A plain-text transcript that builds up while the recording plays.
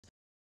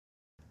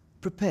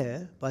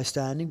Prepare by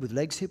standing with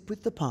legs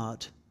hip-width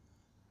apart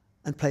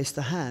and place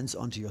the hands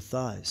onto your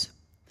thighs.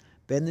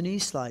 Bend the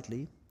knees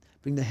slightly,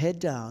 bring the head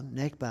down,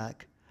 neck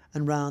back,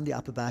 and round the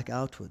upper back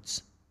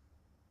outwards.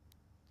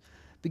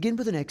 Begin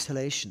with an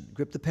exhalation.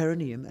 Grip the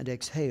perineum and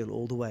exhale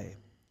all the way.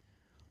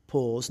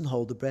 Pause and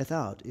hold the breath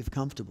out if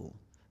comfortable.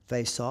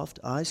 Face soft,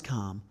 eyes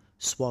calm,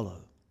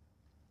 swallow.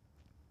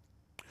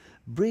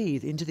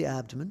 Breathe into the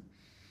abdomen.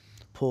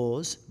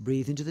 Pause,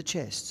 breathe into the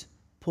chest.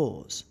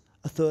 Pause.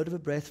 A third of a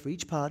breath for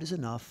each part is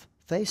enough.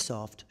 Face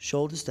soft,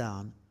 shoulders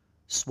down,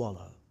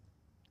 swallow.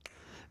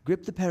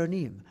 Grip the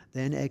perineum,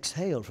 then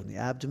exhale from the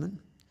abdomen,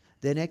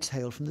 then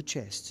exhale from the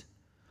chest.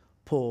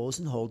 Pause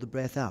and hold the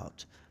breath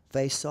out.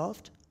 Face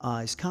soft,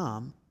 eyes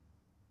calm,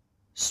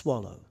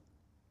 swallow.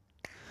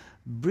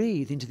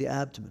 Breathe into the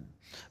abdomen,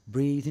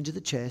 breathe into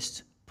the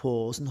chest,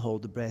 pause and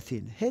hold the breath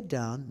in. Head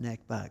down,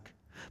 neck back.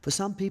 For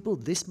some people,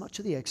 this much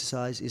of the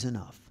exercise is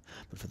enough.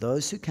 But for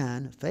those who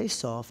can, face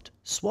soft,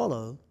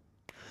 swallow.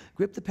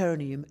 Grip the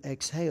perineum,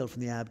 exhale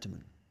from the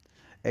abdomen.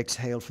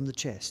 Exhale from the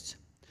chest.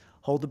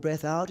 Hold the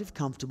breath out if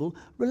comfortable.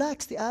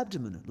 Relax the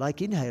abdomen,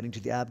 like inhaling to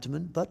the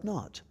abdomen, but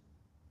not.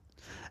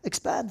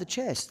 Expand the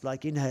chest,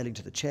 like inhaling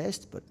to the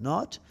chest, but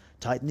not.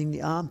 Tightening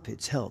the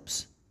armpits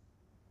helps.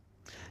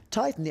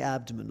 Tighten the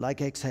abdomen,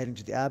 like exhaling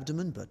to the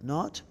abdomen, but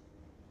not.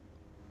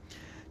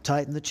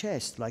 Tighten the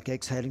chest, like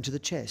exhaling to the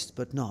chest,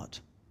 but not.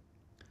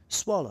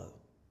 Swallow.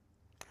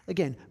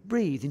 Again,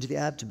 breathe into the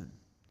abdomen.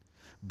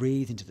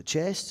 Breathe into the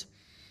chest.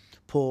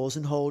 Pause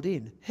and hold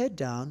in. Head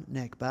down,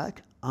 neck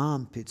back,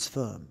 armpits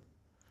firm.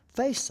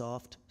 Face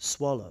soft,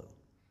 swallow.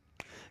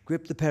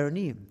 Grip the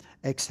perineum.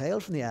 Exhale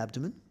from the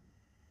abdomen.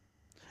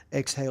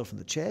 Exhale from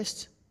the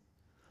chest.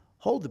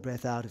 Hold the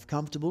breath out if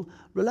comfortable.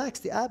 Relax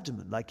the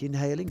abdomen, like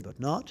inhaling, but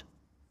not.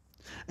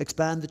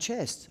 Expand the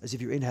chest, as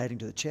if you're inhaling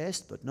to the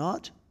chest, but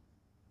not.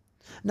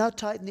 Now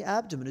tighten the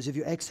abdomen, as if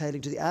you're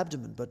exhaling to the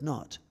abdomen, but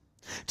not.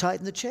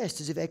 Tighten the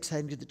chest, as if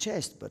exhaling to the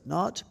chest, but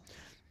not.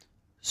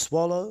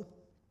 Swallow.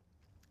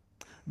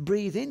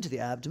 Breathe into the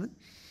abdomen,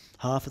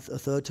 a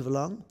third of a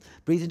lung.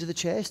 Breathe into the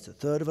chest, a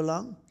third of a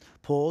lung.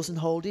 Pause and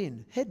hold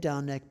in. Head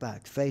down, neck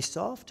back. Face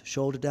soft,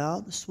 shoulder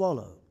down,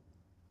 swallow.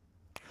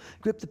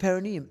 Grip the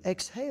perineum.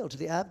 Exhale to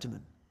the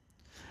abdomen.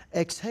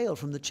 Exhale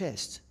from the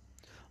chest.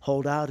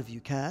 Hold out if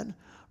you can.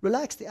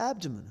 Relax the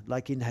abdomen,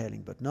 like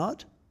inhaling but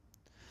not.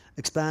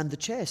 Expand the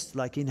chest,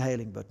 like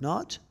inhaling but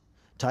not.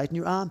 Tighten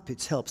your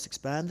armpits, helps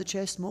expand the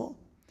chest more.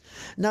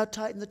 Now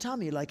tighten the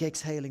tummy, like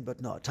exhaling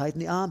but not. Tighten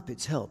the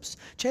armpits, helps.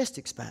 Chest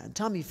expand,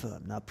 tummy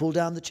firm. Now pull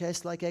down the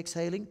chest like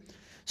exhaling.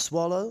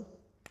 Swallow.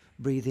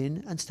 Breathe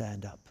in and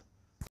stand up.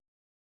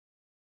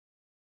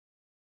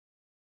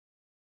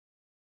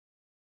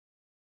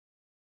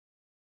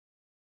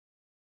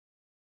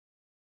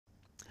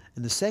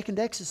 In the second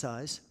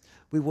exercise,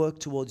 we work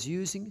towards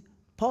using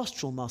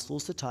postural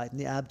muscles to tighten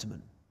the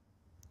abdomen.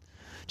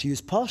 To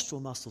use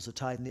postural muscles to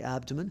tighten the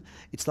abdomen,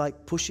 it's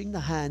like pushing the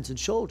hands and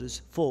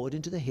shoulders forward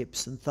into the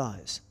hips and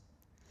thighs.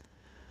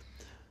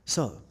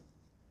 So,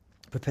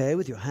 prepare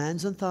with your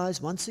hands and thighs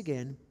once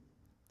again.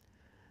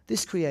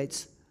 This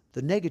creates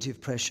the negative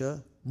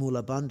pressure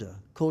Mula Bandha,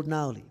 called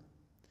Nauli.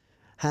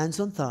 Hands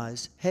on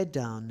thighs, head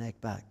down,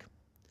 neck back.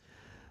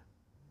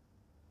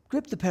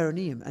 Grip the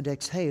perineum and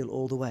exhale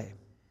all the way.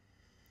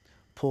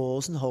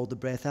 Pause and hold the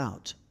breath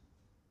out.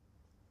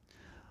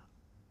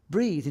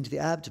 Breathe into the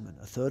abdomen,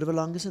 a third of a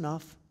lung is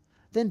enough.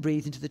 Then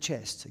breathe into the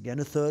chest, again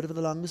a third of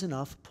the lung is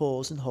enough.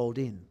 Pause and hold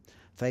in.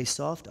 Face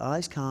soft,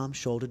 eyes calm,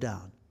 shoulder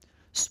down.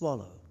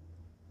 Swallow.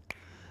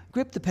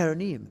 Grip the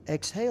perineum,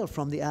 exhale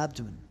from the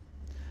abdomen.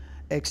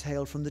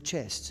 Exhale from the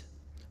chest.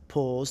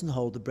 Pause and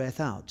hold the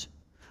breath out.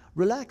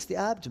 Relax the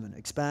abdomen,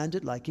 expand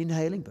it like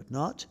inhaling but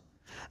not.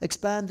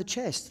 Expand the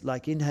chest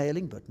like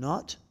inhaling but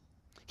not.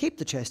 Keep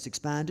the chest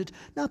expanded.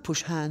 Now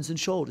push hands and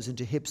shoulders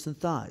into hips and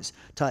thighs,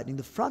 tightening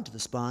the front of the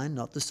spine,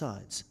 not the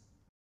sides.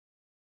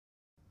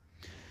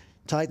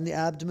 Tighten the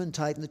abdomen,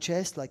 tighten the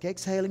chest like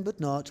exhaling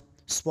but not.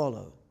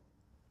 Swallow.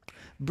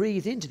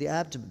 Breathe into the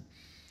abdomen.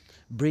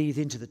 Breathe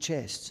into the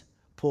chest.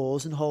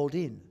 Pause and hold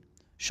in.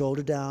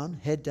 Shoulder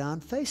down, head down,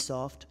 face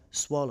soft,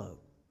 swallow.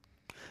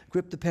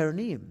 Grip the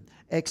perineum.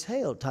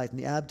 Exhale, tighten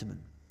the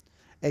abdomen.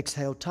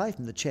 Exhale,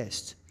 tighten the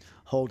chest.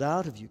 Hold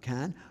out if you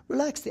can.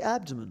 Relax the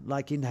abdomen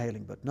like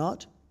inhaling but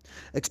not.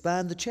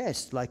 Expand the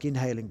chest like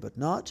inhaling but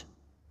not.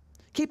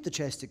 Keep the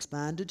chest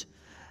expanded.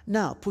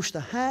 Now push the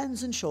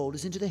hands and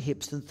shoulders into the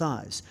hips and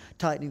thighs,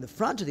 tightening the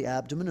front of the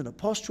abdomen in a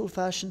postural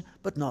fashion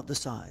but not the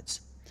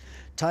sides.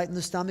 Tighten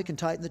the stomach and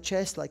tighten the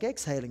chest like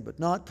exhaling but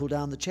not. Pull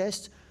down the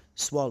chest,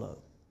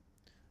 swallow.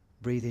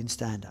 Breathe in,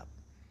 stand up.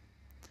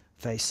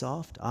 Face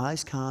soft,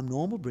 eyes calm,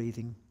 normal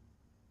breathing.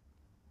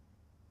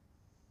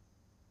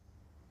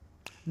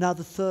 Now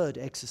the third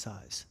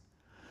exercise.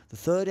 The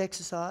third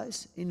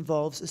exercise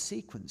involves a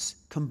sequence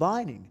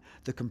combining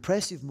the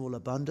compressive Mula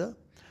Bandha,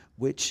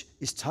 which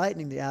is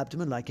tightening the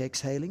abdomen like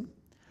exhaling,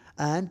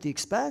 and the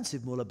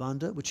expansive Mula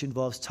Bandha, which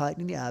involves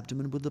tightening the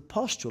abdomen with the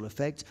postural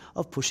effect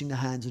of pushing the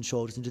hands and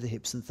shoulders into the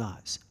hips and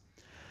thighs.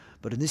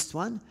 But in this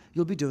one,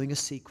 you'll be doing a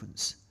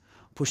sequence.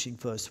 Pushing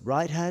first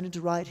right hand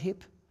into right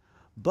hip,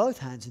 both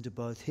hands into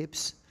both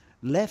hips,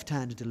 left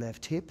hand into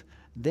left hip,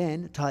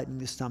 then tightening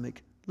the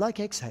stomach like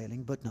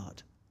exhaling but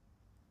not.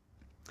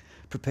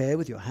 Prepare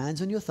with your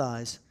hands on your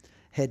thighs,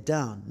 head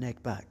down,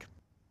 neck back.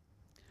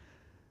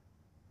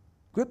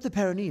 Grip the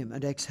perineum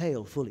and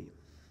exhale fully.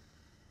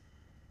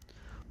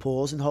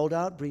 Pause and hold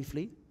out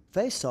briefly,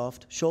 face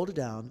soft, shoulder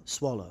down,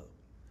 swallow.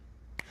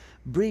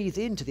 Breathe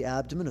into the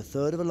abdomen, a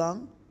third of a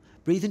lung.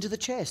 Breathe into the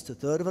chest, a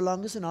third of a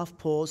lung is enough.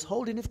 Pause,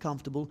 hold in if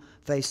comfortable,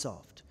 face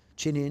soft.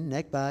 Chin in,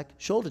 neck back,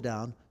 shoulder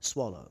down,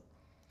 swallow.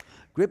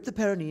 Grip the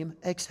perineum,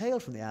 exhale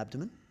from the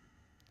abdomen.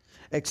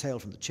 Exhale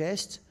from the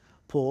chest.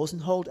 Pause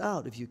and hold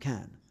out if you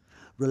can.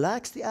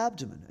 Relax the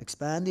abdomen,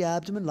 expand the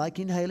abdomen like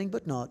inhaling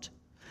but not.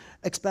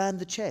 Expand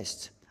the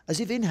chest, as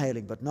if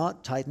inhaling but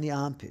not. Tighten the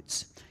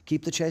armpits.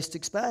 Keep the chest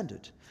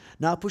expanded.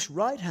 Now push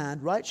right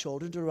hand, right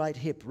shoulder into right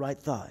hip, right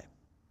thigh.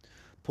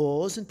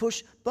 Pause and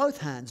push both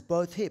hands,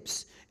 both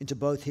hips, into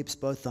both hips,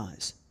 both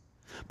thighs.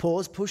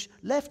 Pause, push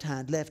left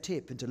hand, left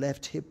hip, into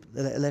left hip,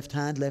 left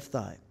hand, left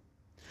thigh.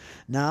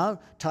 Now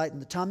tighten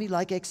the tummy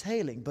like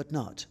exhaling, but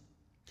not.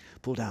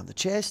 Pull down the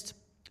chest,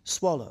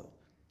 swallow.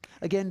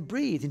 Again,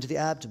 breathe into the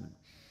abdomen.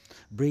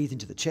 Breathe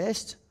into the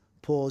chest,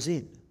 pause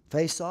in.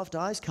 Face soft,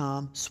 eyes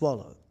calm,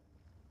 swallow.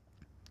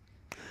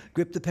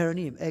 Grip the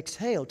perineum,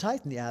 exhale,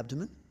 tighten the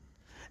abdomen.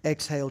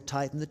 Exhale,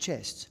 tighten the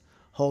chest.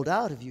 Hold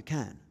out if you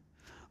can.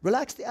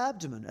 Relax the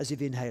abdomen as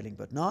if inhaling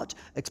but not.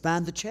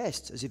 Expand the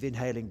chest as if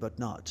inhaling but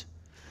not.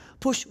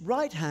 Push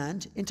right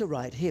hand into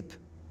right hip.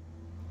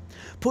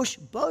 Push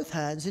both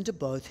hands into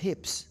both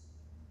hips.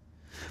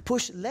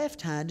 Push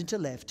left hand into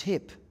left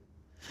hip.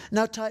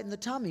 Now tighten the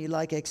tummy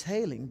like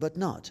exhaling but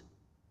not.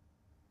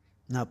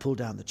 Now pull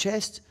down the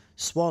chest,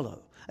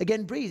 swallow.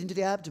 Again, breathe into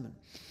the abdomen.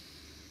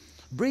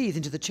 Breathe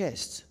into the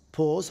chest.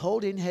 Pause,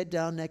 hold in, head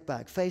down, neck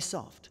back, face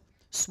soft.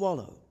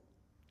 Swallow.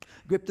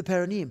 Grip the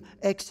perineum.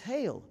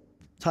 Exhale,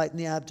 tighten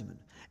the abdomen.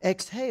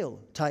 Exhale,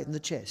 tighten the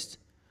chest.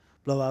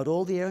 Blow out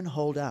all the air and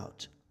hold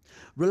out.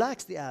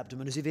 Relax the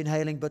abdomen as if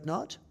inhaling but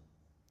not.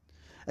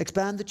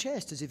 Expand the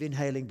chest as if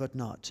inhaling but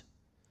not.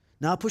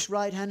 Now push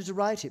right hand into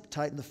right hip,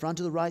 tighten the front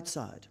of the right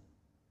side.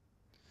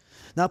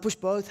 Now push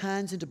both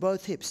hands into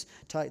both hips,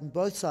 tighten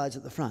both sides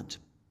at the front.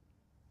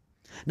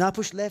 Now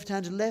push left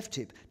hand to left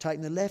hip,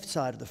 tighten the left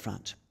side of the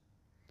front.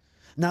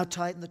 Now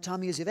tighten the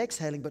tummy as if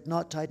exhaling but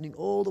not, tightening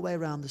all the way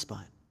around the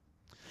spine.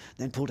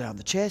 Then pull down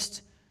the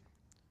chest,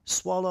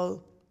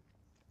 swallow,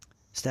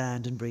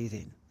 stand and breathe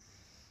in.